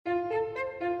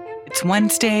It's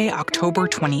Wednesday, October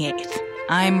 28th.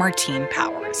 I'm Martine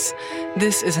Powers.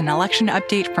 This is an election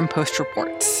update from Post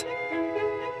Reports.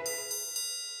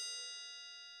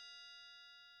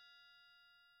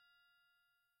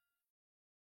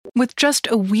 With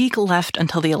just a week left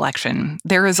until the election,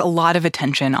 there is a lot of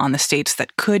attention on the states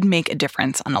that could make a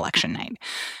difference on election night.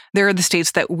 There are the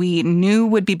states that we knew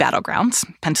would be battlegrounds: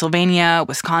 Pennsylvania,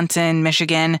 Wisconsin,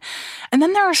 Michigan. And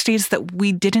then there are states that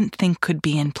we didn't think could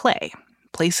be in play.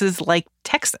 Places like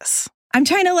Texas. I'm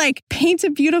trying to paint a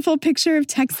beautiful picture of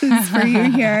Texas for you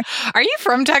here. Are you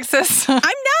from Texas? I'm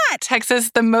not.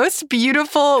 Texas, the most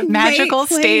beautiful, magical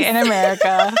state in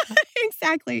America.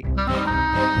 Exactly.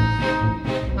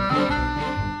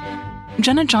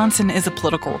 Jenna Johnson is a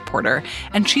political reporter,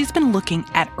 and she's been looking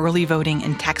at early voting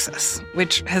in Texas,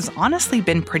 which has honestly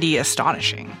been pretty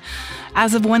astonishing.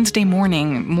 As of Wednesday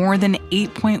morning, more than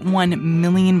 8.1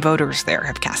 million voters there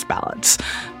have cast ballots.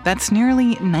 That's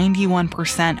nearly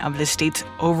 91% of the state's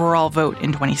overall vote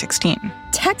in 2016.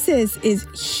 Texas is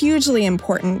hugely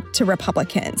important to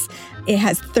Republicans. It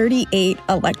has 38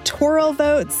 electoral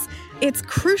votes. It's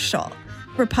crucial.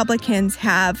 Republicans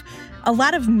have a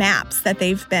lot of maps that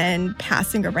they've been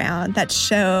passing around that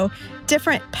show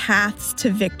different paths to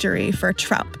victory for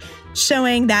Trump,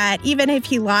 showing that even if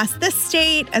he lost this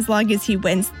state, as long as he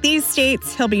wins these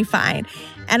states, he'll be fine.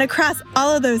 And across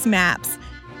all of those maps,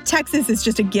 Texas is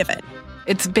just a given.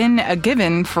 It's been a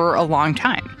given for a long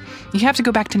time. You have to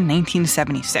go back to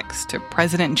 1976 to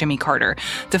President Jimmy Carter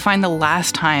to find the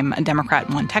last time a Democrat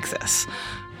won Texas.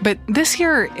 But this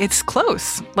year, it's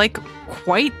close,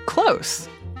 quite close.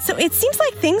 So it seems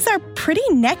like things are pretty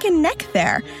neck and neck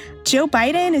there. Joe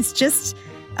Biden is just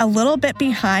a little bit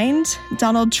behind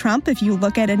Donald Trump if you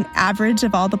look at an average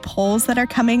of all the polls that are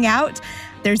coming out.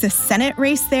 There's a Senate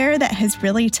race there that has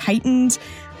really tightened.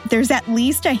 There's at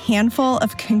least a handful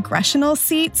of congressional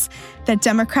seats that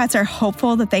Democrats are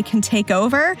hopeful that they can take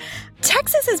over.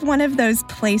 Texas is one of those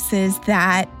places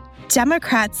that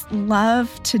Democrats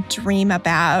love to dream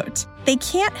about. They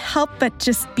can't help but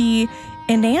just be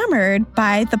enamored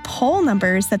by the poll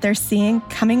numbers that they're seeing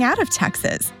coming out of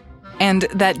Texas. And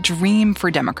that dream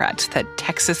for Democrats that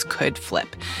Texas could flip,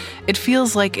 it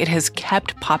feels like it has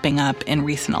kept popping up in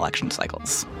recent election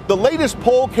cycles. The latest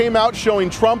poll came out showing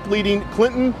Trump leading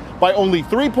Clinton by only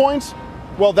 3 points.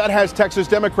 Well, that has Texas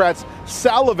Democrats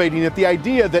salivating at the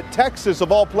idea that Texas,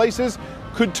 of all places,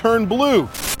 could turn blue.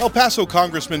 El Paso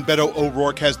Congressman Beto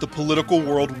O'Rourke has the political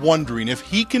world wondering if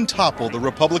he can topple the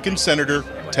Republican Senator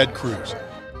Ted Cruz.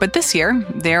 But this year,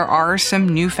 there are some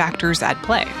new factors at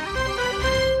play.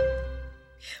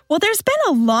 Well, there's been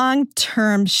a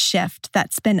long-term shift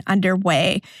that's been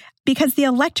underway because the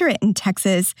electorate in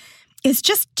Texas is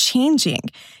just changing.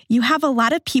 You have a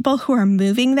lot of people who are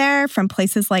moving there from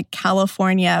places like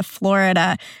California,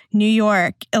 Florida, New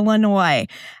York, Illinois.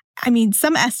 I mean,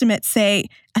 some estimates say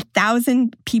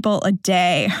 1,000 people a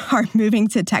day are moving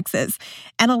to Texas,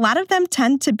 and a lot of them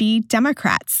tend to be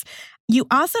Democrats. You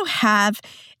also have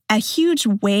a huge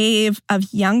wave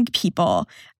of young people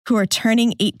who are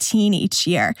turning 18 each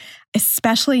year,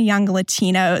 especially young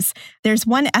Latinos. There's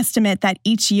one estimate that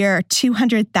each year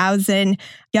 200,000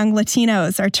 young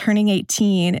Latinos are turning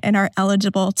 18 and are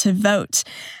eligible to vote.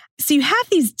 So you have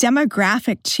these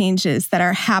demographic changes that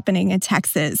are happening in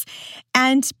Texas.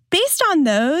 And based on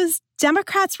those,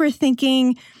 Democrats were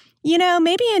thinking,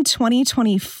 maybe in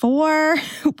 2024,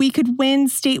 we could win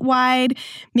statewide.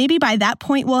 Maybe by that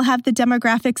point, we'll have the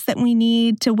demographics that we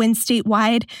need to win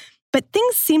statewide. But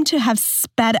things seem to have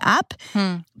sped up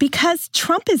because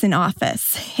Trump is in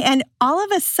office. And all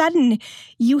of a sudden,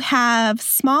 you have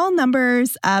small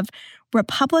numbers of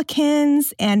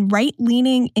Republicans and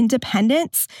right-leaning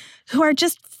independents who are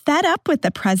just fed up with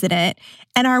the president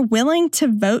and are willing to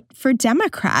vote for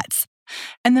Democrats.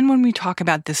 And then when we talk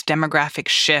about this demographic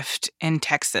shift in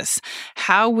Texas,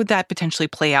 how would that potentially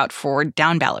play out for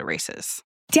down-ballot races?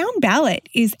 Down ballot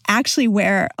is actually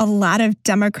where a lot of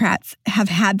Democrats have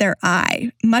had their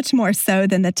eye, much more so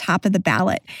than the top of the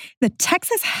ballot. The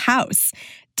Texas House,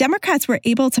 Democrats were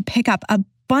able to pick up a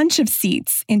bunch of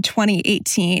seats in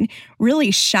 2018,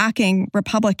 really shocking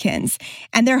Republicans.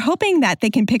 And they're hoping that they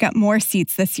can pick up more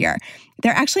seats this year.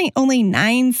 They're actually only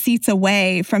 9 seats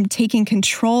away from taking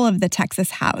control of the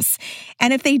Texas House.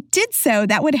 And if they did so,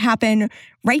 that would happen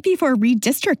right before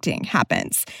redistricting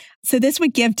happens. So this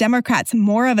would give Democrats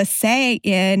more of a say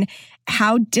in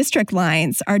how district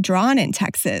lines are drawn in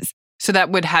Texas. So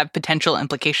that would have potential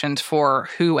implications for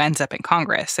who ends up in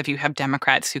Congress if you have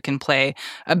Democrats who can play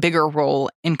a bigger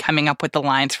role in coming up with the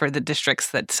lines for the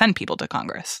districts that send people to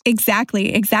Congress.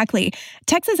 Exactly.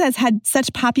 Texas has had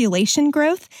such population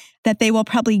growth that they will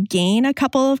probably gain a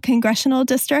couple of congressional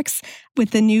districts with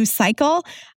the new cycle.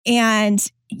 And,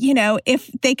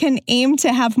 if they can aim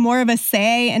to have more of a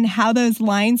say in how those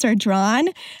lines are drawn,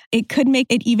 it could make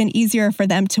it even easier for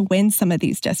them to win some of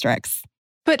these districts.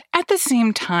 But at the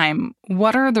same time,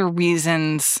 what are the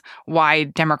reasons why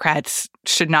Democrats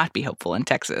should not be hopeful in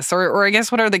Texas? Or I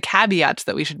guess what are the caveats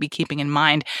that we should be keeping in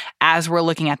mind as we're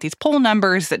looking at these poll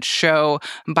numbers that show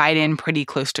Biden pretty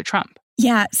close to Trump?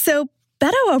 Yeah, so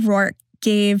Beto O'Rourke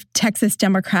gave Texas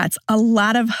Democrats a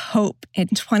lot of hope in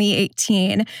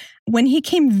 2018 when he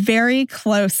came very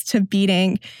close to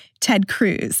beating Ted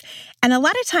Cruz. And a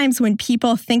lot of times when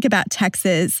people think about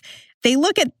Texas, they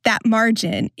look at that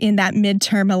margin in that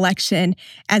midterm election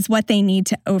as what they need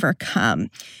to overcome.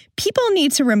 People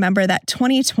need to remember that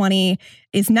 2020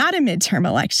 is not a midterm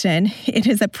election. It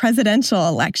is a presidential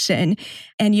election,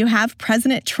 and you have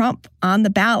President Trump on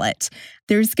the ballot.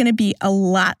 There's going to be a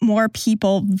lot more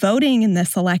people voting in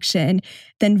this election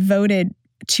than voted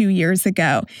 2 years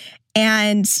ago,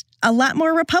 and a lot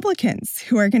more Republicans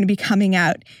who are going to be coming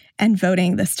out and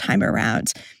voting this time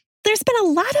around. There's been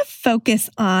a lot of focus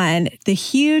on the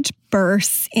huge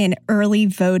bursts in early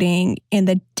voting in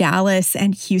the Dallas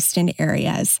and Houston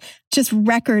areas, just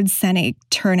record-setting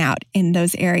turnout in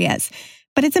those areas.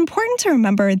 But it's important to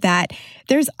remember that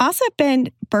there's also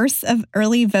been bursts of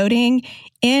early voting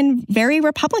in very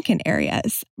Republican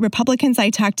areas. Republicans I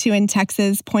talked to in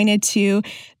Texas pointed to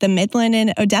the Midland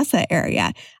and Odessa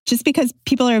area. Just because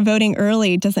people are voting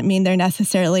early doesn't mean they're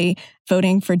necessarily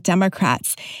voting for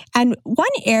Democrats. And one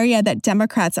area that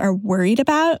Democrats are worried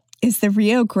about is the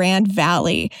Rio Grande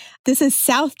Valley. This is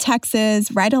South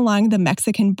Texas, right along the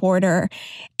Mexican border.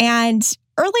 And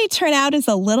early turnout is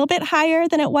a little bit higher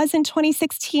than it was in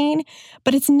 2016,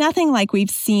 but it's nothing like we've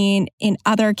seen in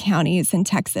other counties in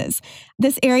Texas.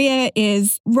 This area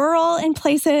is rural in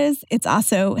places. It's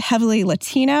also heavily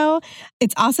Latino.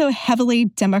 It's also heavily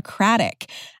Democratic.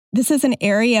 This is an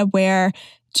area where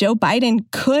Joe Biden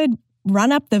could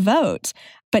run up the vote,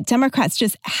 but Democrats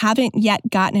just haven't yet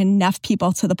gotten enough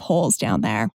people to the polls down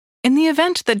there. In the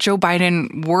event that Joe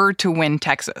Biden were to win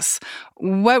Texas,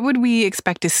 what would we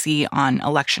expect to see on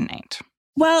election night?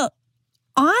 Well,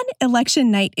 on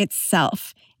election night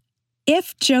itself,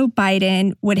 if Joe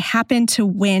Biden would happen to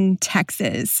win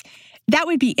Texas, that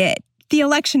would be it. The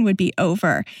election would be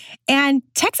over. And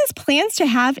Texas plans to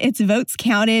have its votes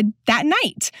counted that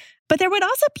night. But there would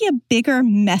also be a bigger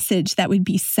message that would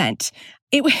be sent.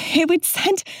 It would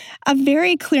send a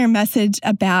very clear message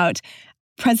about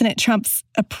President Trump's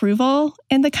approval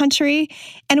in the country,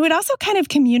 and it would also kind of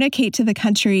communicate to the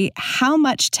country how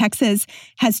much Texas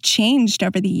has changed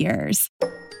over the years.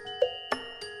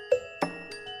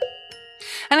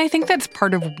 And I think that's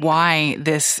part of why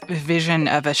this vision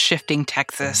of a shifting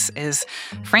Texas is,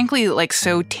 frankly,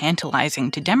 so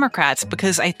tantalizing to Democrats,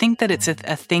 because I think that it's a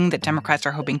thing that Democrats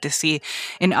are hoping to see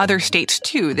in other states,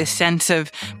 too. This sense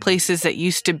of places that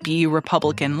used to be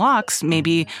Republican locks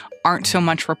maybe aren't so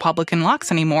much Republican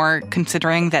locks anymore,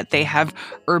 considering that they have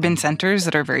urban centers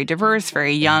that are very diverse,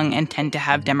 very young, and tend to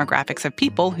have demographics of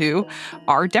people who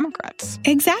are Democrats.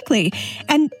 Exactly.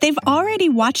 And they've already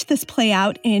watched this play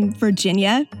out in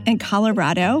Virginia and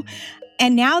Colorado.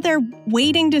 And now they're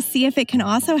waiting to see if it can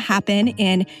also happen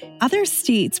in other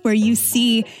states where you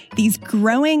see these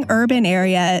growing urban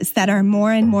areas that are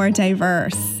more and more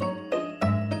diverse.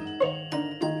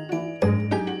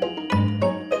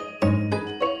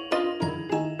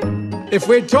 If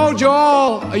we'd told you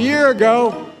all a year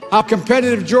ago how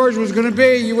competitive Georgia was going to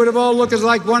be, you would have all looked at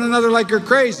one another like you're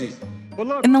crazy. But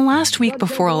look, in the last week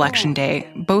before Election Day,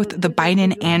 both the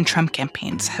Biden and Trump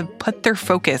campaigns have put their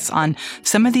focus on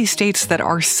some of these states that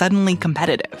are suddenly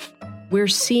competitive. We're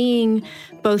seeing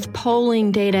both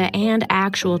polling data and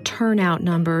actual turnout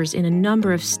numbers in a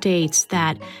number of states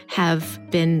that have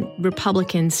been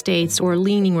Republican states or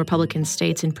leaning Republican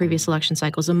states in previous election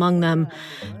cycles, among them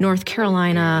North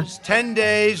Carolina. 10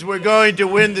 days, we're going to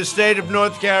win the state of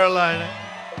North Carolina.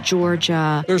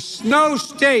 Georgia. There's no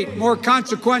state more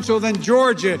consequential than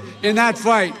Georgia in that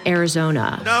fight.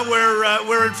 Arizona. No,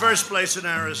 we're in first place in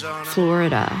Arizona.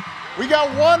 Florida. We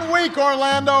got 1 week,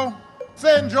 Orlando.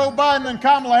 Send Joe Biden and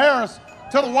Kamala Harris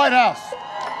to the White House.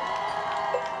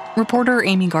 Reporter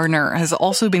Amy Gardner has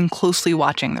also been closely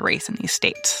watching the race in these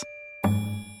states.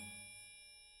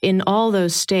 In in all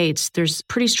those states, there's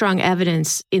pretty strong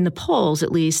evidence in the polls,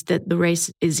 at least, that the race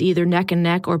is either neck and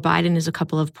neck or Biden is a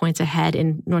couple of points ahead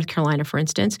in North Carolina, for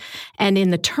instance. And in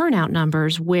the turnout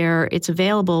numbers where it's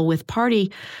available with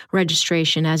party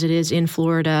registration, as it is in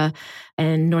Florida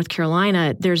and North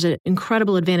Carolina, there's an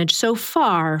incredible advantage so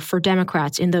far for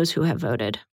Democrats in those who have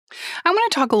voted. I want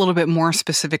to talk a little bit more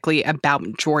specifically about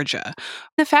Georgia.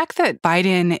 The fact that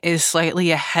Biden is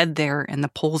slightly ahead there in the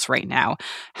polls right now,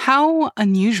 how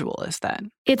unusual is that?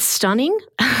 It's stunning.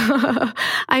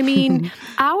 I mean,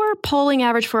 our polling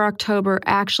average for October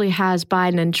actually has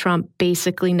Biden and Trump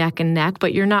basically neck and neck,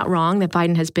 but you're not wrong that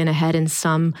Biden has been ahead in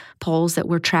some polls that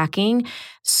we're tracking.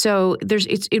 So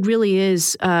it really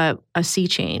is a sea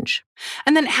change.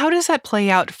 And then how does that play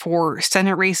out for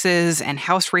Senate races and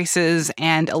House races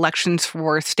and elections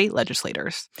for state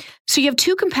legislators? So you have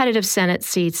 2 competitive Senate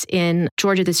seats in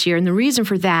Georgia this year. And the reason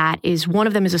for that is one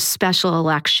of them is a special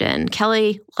election.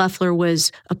 Kelly Loeffler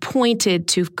was appointed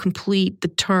to complete the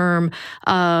term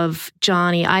of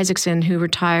Johnny Isakson, who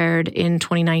retired in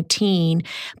 2019.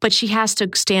 But she has to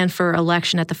stand for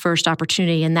election at the first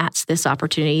opportunity, and that's this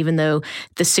opportunity, even though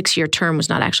the 6-year term was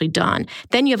not actually done.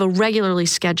 Then you have a regularly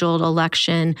scheduled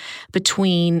election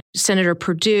between Senator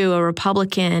Perdue, a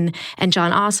Republican, and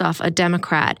Jon Ossoff, a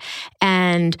Democrat.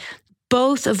 And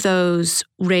both of those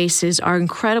races are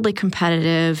incredibly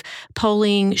competitive.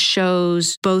 Polling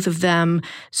shows both of them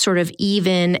sort of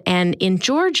even. And in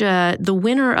Georgia, the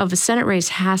winner of a Senate race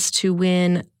has to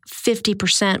win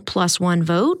 50% plus 1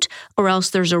 vote, or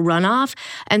else there's a runoff.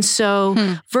 And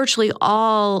so virtually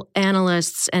all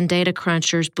analysts and data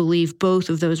crunchers believe both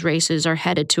of those races are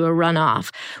headed to a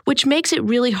runoff, which makes it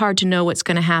really hard to know what's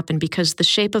going to happen because the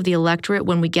shape of the electorate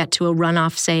when we get to a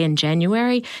runoff, say in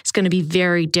January, is going to be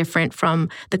very different from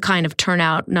the kind of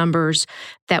turnout numbers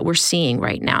that we're seeing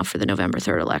right now for the November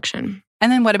 3rd election.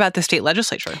 And then what about the state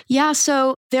legislature? Yeah,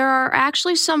 so there are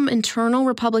actually some internal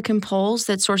Republican polls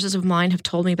that sources of mine have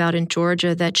told me about in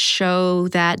Georgia that show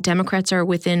that Democrats are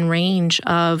within range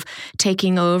of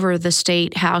taking over the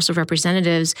state House of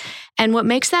Representatives. And what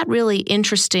makes that really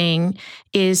interesting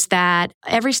is that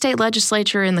every state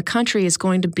legislature in the country is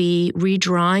going to be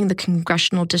redrawing the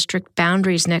congressional district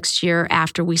boundaries next year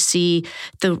after we see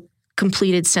the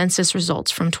completed census results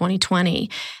from 2020.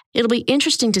 It'll be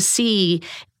interesting to see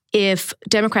if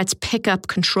Democrats pick up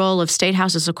control of state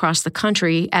houses across the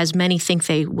country, as many think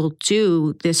they will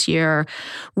do this year,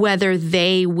 whether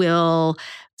they will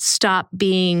stop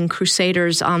being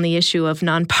crusaders on the issue of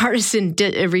nonpartisan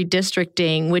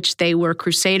redistricting, which they were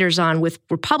crusaders on with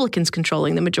Republicans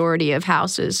controlling the majority of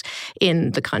houses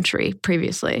in the country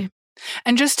previously.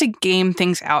 And just to game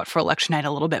things out for election night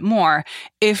a little bit more,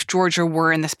 if Georgia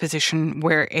were in this position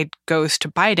where it goes to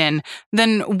Biden,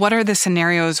 then what are the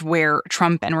scenarios where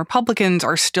Trump and Republicans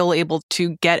are still able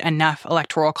to get enough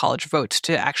electoral college votes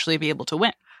to actually be able to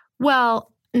win?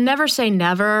 Well, never say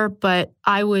never, but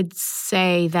I would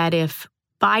say that if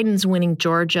Biden's winning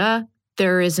Georgia,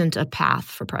 there isn't a path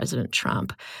for President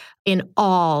Trump. In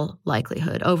all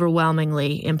likelihood,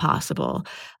 overwhelmingly impossible.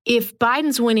 If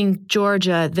Biden's winning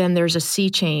Georgia, then there's a sea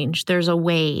change. There's a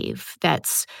wave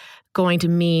that's going to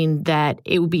mean that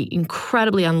it would be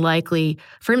incredibly unlikely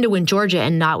for him to win Georgia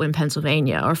and not win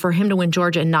Pennsylvania, or for him to win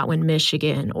Georgia and not win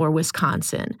Michigan or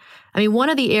Wisconsin. I mean, one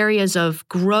of the areas of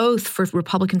growth for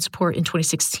Republican support in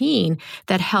 2016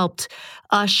 that helped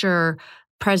usher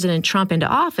President Trump into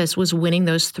office was winning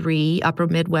those 3 upper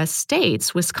Midwest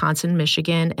states, Wisconsin,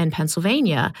 Michigan, and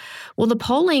Pennsylvania. Well, the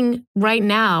polling right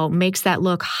now makes that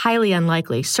look highly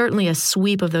unlikely. Certainly a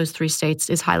sweep of those 3 states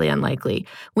is highly unlikely.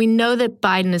 We know that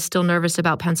Biden is still nervous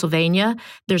about Pennsylvania.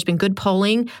 There's been good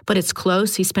polling, but it's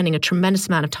close. He's spending a tremendous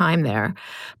amount of time there.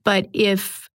 But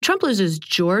if Trump loses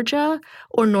Georgia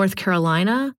or North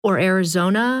Carolina or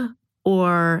Arizona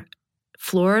or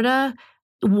Florida,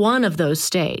 one of those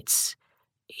states,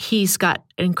 he's got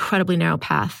an incredibly narrow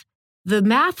path. The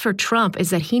math for Trump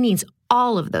is that he needs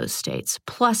all of those states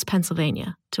plus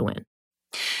Pennsylvania to win.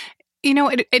 You know,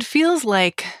 it feels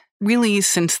like really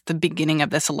since the beginning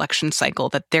of this election cycle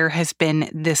that there has been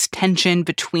this tension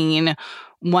between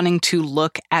wanting to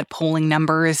look at polling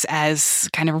numbers as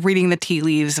kind of reading the tea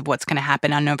leaves of what's going to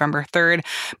happen on November 3rd,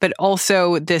 but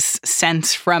also this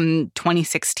sense from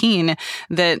 2016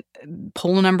 that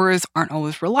poll numbers aren't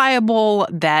always reliable,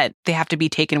 that they have to be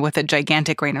taken with a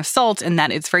gigantic grain of salt, and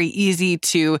that it's very easy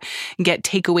to get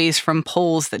takeaways from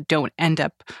polls that don't end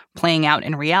up playing out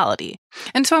in reality.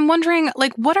 And so I'm wondering,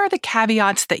 what are the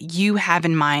caveats that you have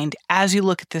in mind as you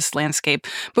look at this landscape,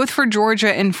 both for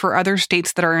Georgia and for other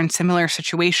states that are in similar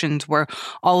situations where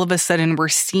all of a sudden we're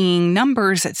seeing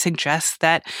numbers that suggest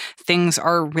that things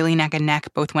are really neck and neck,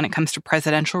 both when it comes to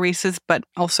presidential races, but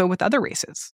also with other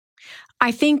races?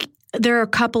 I think there are a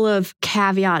couple of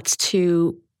caveats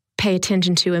to pay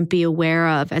attention to and be aware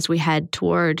of as we head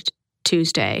toward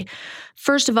Tuesday.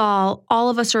 First of all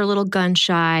of us are a little gun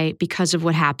shy because of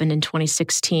what happened in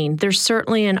 2016. There's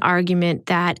certainly an argument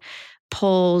that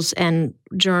polls and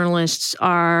journalists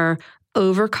are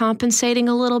overcompensating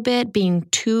a little bit, being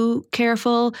too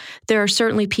careful. There are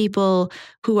certainly people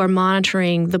who are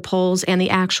monitoring the polls and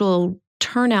the actual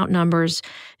turnout numbers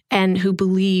and who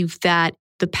believe that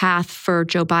the path for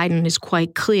Joe Biden is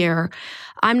quite clear.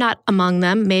 I'm not among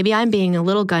them. Maybe I'm being a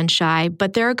little gun shy,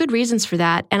 but there are good reasons for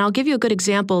that. And I'll give you a good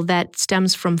example that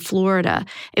stems from Florida.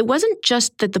 It wasn't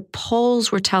just that the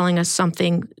polls were telling us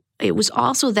something. It was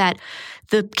also that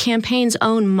the campaign's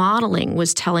own modeling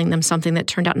was telling them something that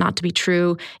turned out not to be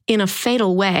true in a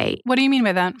fatal way. What do you mean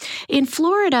by that? In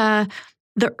Florida,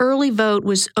 the early vote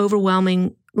was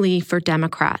overwhelmingly for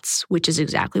Democrats, which is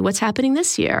exactly what's happening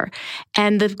this year.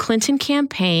 And the Clinton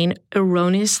campaign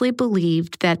erroneously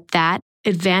believed that that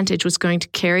advantage was going to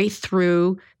carry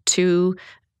through to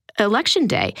Election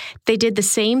Day. They did the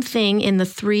same thing in the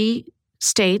 3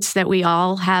 states that we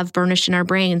all have burnished in our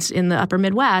brains in the upper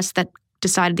Midwest that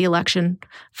decided the election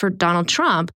for Donald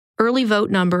Trump. Early vote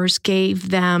numbers gave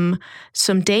them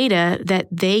some data that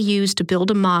they used to build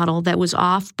a model that was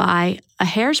off by a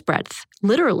hair's breadth,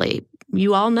 literally.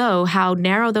 You all know how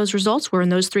narrow those results were in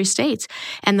those 3 states.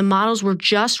 And the models were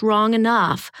just wrong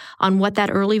enough on what that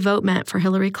early vote meant for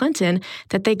Hillary Clinton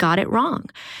that they got it wrong.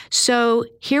 So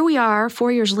here we are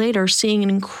 4 years later seeing an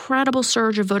incredible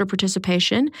surge of voter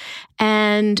participation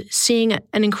and seeing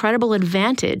an incredible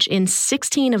advantage in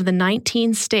 16 of the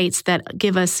 19 states that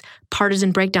give us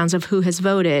partisan breakdowns of who has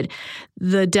voted.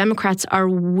 The Democrats are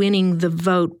winning the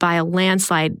vote by a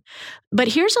landslide. But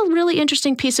here's a really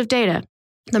interesting piece of data.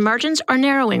 The margins are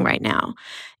narrowing right now.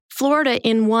 Florida,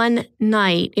 in one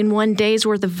night, in one day's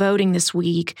worth of voting this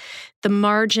week, the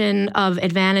margin of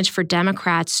advantage for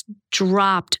Democrats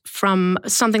dropped from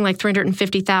something like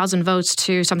 350,000 votes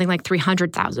to something like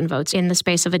 300,000 votes in the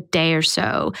space of a day or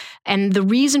so. And the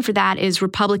reason for that is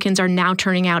Republicans are now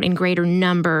turning out in greater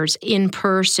numbers in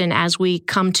person as we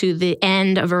come to the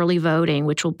end of early voting,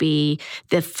 which will be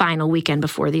the final weekend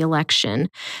before the election.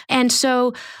 And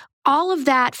so all of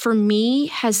that for me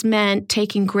has meant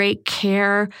taking great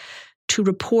care to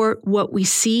report what we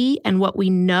see and what we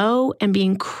know and be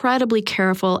incredibly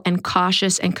careful and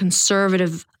cautious and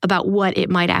conservative about what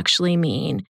it might actually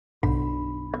mean.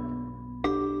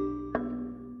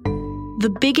 The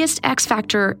biggest X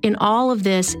factor in all of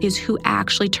this is who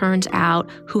actually turns out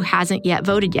who hasn't yet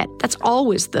voted yet. That's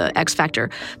always the X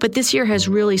factor. But this year has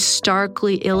really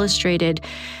starkly illustrated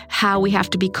how we have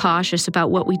to be cautious about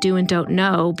what we do and don't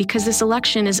know because this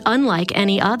election is unlike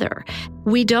any other.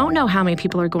 We don't know how many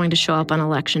people are going to show up on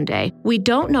Election Day. We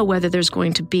don't know whether there's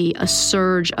going to be a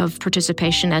surge of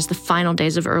participation as the final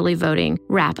days of early voting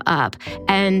wrap up.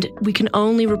 And we can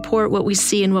only report what we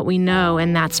see and what we know,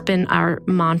 and that's been our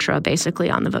mantra, basically,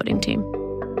 on the voting team.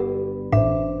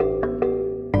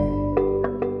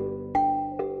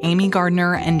 Amy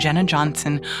Gardner and Jenna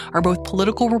Johnson are both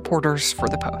political reporters for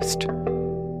The Post.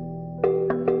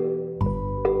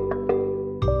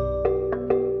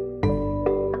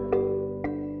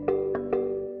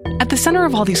 At the center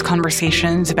of all these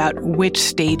conversations about which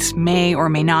states may or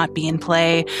may not be in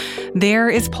play, there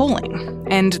is polling.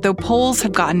 And though polls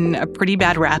have gotten a pretty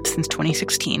bad rap since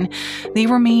 2016, they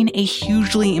remain a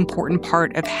hugely important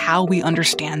part of how we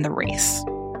understand the race.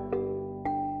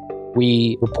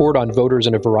 We report on voters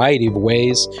in a variety of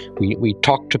ways. We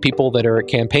talk to people that are at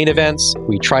campaign events.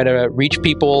 We try to reach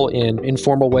people in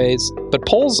informal ways. But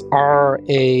polls are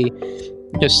a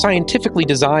scientifically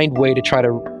designed way to try to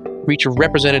reach a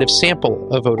representative sample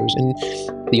of voters. And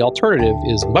the alternative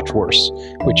is much worse,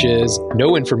 which is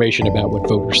no information about what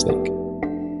voters think.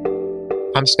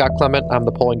 I'm Scott Clement. I'm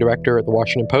the polling director at the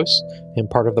Washington Post and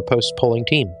part of the Post polling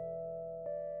team.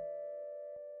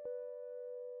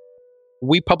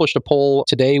 We published a poll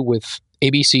today with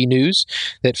ABC News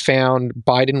that found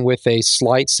Biden with a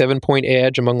slight 7-point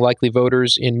edge among likely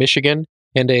voters in Michigan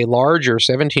and a larger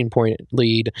 17-point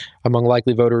lead among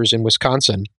likely voters in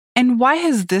Wisconsin. And why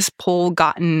has this poll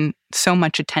gotten so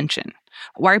much attention?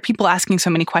 Why are people asking so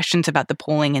many questions about the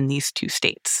polling in these 2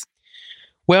 states?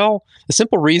 Well, the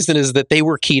simple reason is that they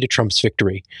were key to Trump's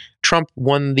victory. Trump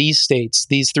won these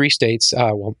three states,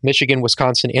 Michigan,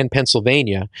 Wisconsin, and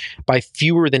Pennsylvania, by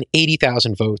fewer than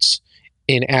 80,000 votes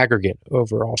in aggregate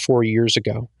overall 4 years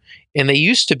ago. And they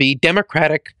used to be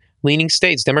Democratic-leaning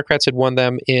states. Democrats had won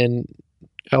them in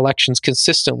elections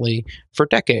consistently for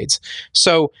decades.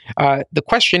 So the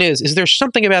question is there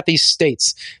something about these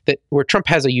states where Trump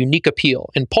has a unique appeal?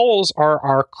 And polls are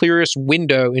our clearest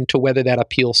window into whether that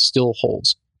appeal still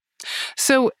holds.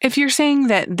 So if you're saying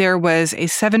that there was a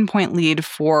 7-point lead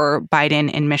for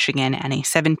Biden in Michigan and a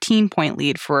 17-point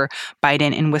lead for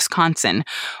Biden in Wisconsin,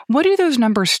 what do those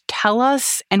numbers tell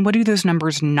us and what do those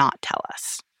numbers not tell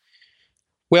us?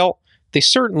 Well, they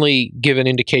certainly give an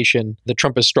indication that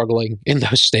Trump is struggling in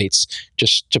those states,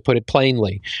 just to put it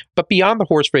plainly. But beyond the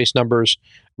horse race numbers,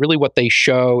 really what they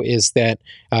show is that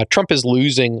Trump is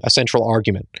losing a central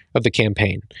argument of the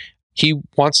campaign. He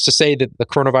wants to say that the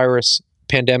coronavirus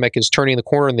pandemic is turning the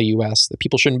corner in the U.S., that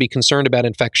people shouldn't be concerned about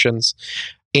infections,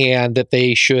 and that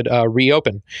they should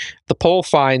reopen. The poll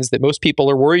finds that most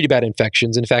people are worried about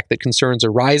infections, in fact, that concerns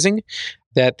are rising,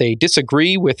 that they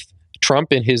disagree with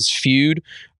Trump in his feud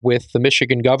with the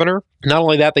Michigan governor. Not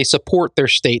only that, they support their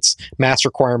state's mask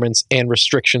requirements and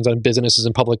restrictions on businesses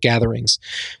and public gatherings.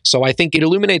 So I think it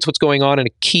illuminates what's going on in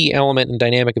a key element and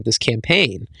dynamic of this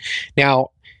campaign. Now,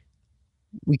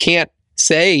 we can't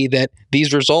say that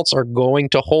these results are going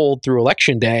to hold through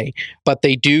Election Day, but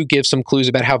they do give some clues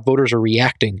about how voters are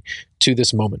reacting to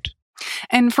this moment.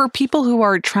 And for people who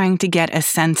are trying to get a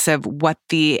sense of what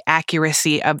the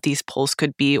accuracy of these polls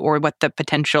could be or what the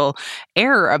potential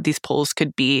error of these polls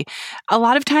could be, a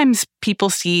lot of times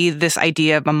people see this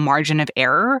idea of a margin of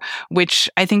error, which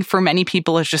I think for many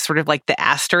people is just sort of like the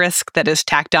asterisk that is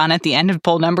tacked on at the end of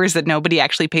poll numbers that nobody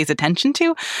actually pays attention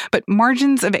to. But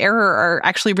margins of error are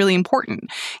actually really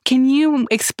important. Can you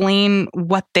explain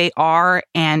what they are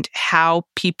and how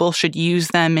people should use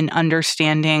them in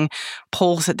understanding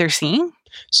polls that they're seeing?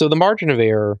 So the margin of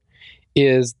error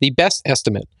is the best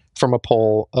estimate from a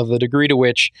poll of the degree to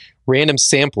which random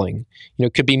sampling,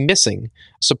 could be missing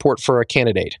support for a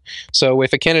candidate. So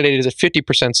if a candidate is at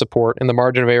 50% support and the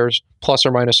margin of error is plus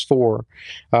or minus 4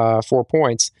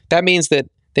 points, that means that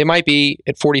they might be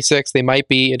at 46, they might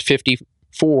be at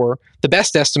 54. The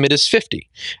best estimate is 50,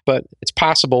 but it's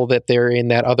possible that they're in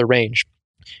that other range.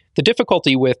 The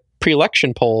difficulty with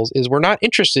pre-election polls is we're not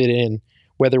interested in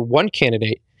whether one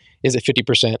candidate is at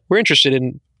 50%. We're interested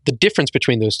in the difference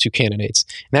between those two candidates.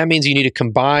 And that means you need to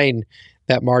combine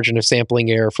that margin of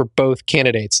sampling error for both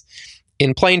candidates.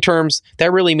 In plain terms,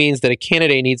 that really means that a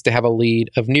candidate needs to have a lead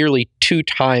of nearly 2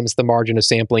 times the margin of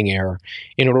sampling error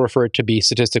in order for it to be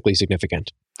statistically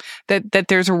significant. That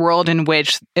there's a world in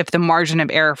which if the margin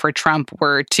of error for Trump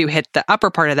were to hit the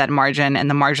upper part of that margin and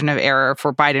the margin of error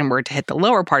for Biden were to hit the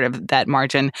lower part of that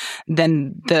margin,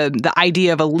 then the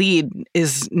idea of a lead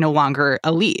is no longer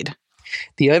a lead.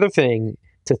 The other thing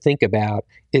to think about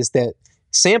is that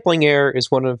sampling error is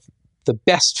one of the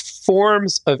best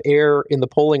forms of error in the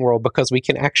polling world because we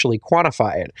can actually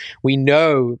quantify it. We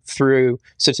know through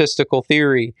statistical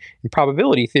theory and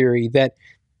probability theory that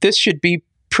this should be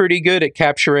pretty good at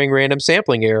capturing random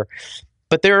sampling error.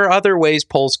 But there are other ways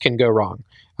polls can go wrong.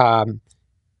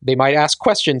 They might ask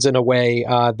questions in a way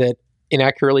that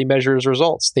inaccurately measures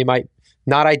results. They might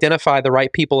not identify the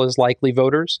right people as likely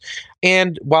voters.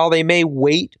 And while they may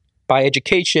weight by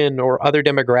education or other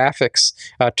demographics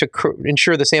to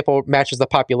ensure the sample matches the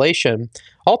population,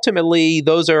 ultimately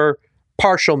those are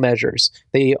partial measures.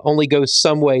 They only go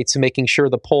some way to making sure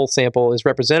the poll sample is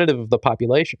representative of the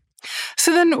population.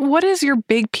 So then what is your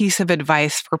big piece of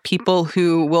advice for people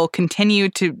who will continue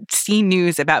to see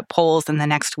news about polls in the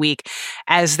next week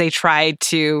as they try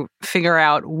to figure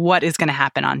out what is going to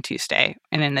happen on Tuesday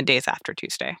and in the days after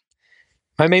Tuesday?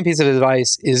 My main piece of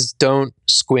advice is don't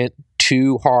squint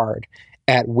too hard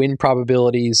at win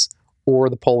probabilities or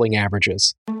the polling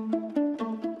averages.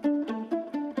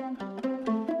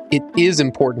 It is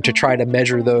important to try to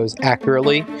measure those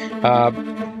accurately,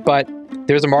 but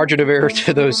there's a margin of error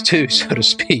to those too, so to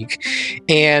speak.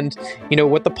 And,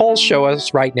 what the polls show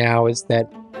us right now is that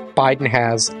Biden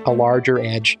has a larger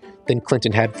edge than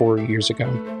Clinton had 4 years ago.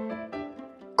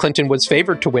 Clinton was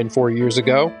favored to win 4 years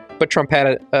ago, but Trump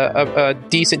had a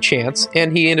decent chance,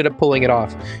 and he ended up pulling it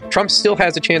off. Trump still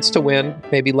has a chance to win,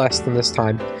 maybe less than this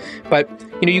time. But,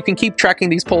 you can keep tracking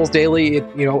these polls daily.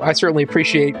 I certainly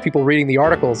appreciate people reading the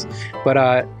articles,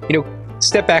 but,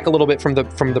 step back a little bit from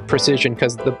the precision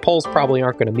because the polls probably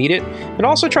aren't going to meet it. And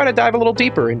also try to dive a little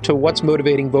deeper into what's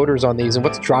motivating voters on these and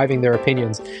what's driving their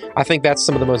opinions. I think that's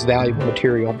some of the most valuable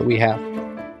material that we have.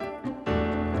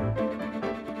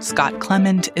 Scott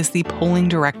Clement is the polling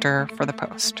director for The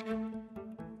Post.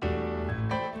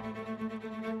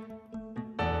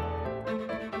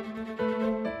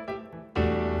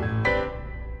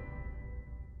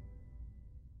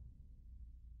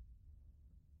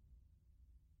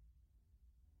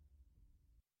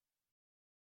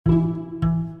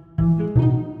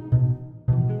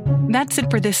 That's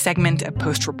it for this segment of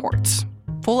Post Reports.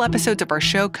 Full episodes of our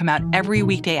show come out every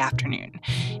weekday afternoon.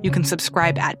 You can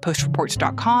subscribe at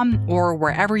postreports.com or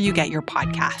wherever you get your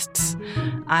podcasts.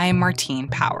 I'm Martine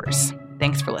Powers.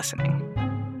 Thanks for listening.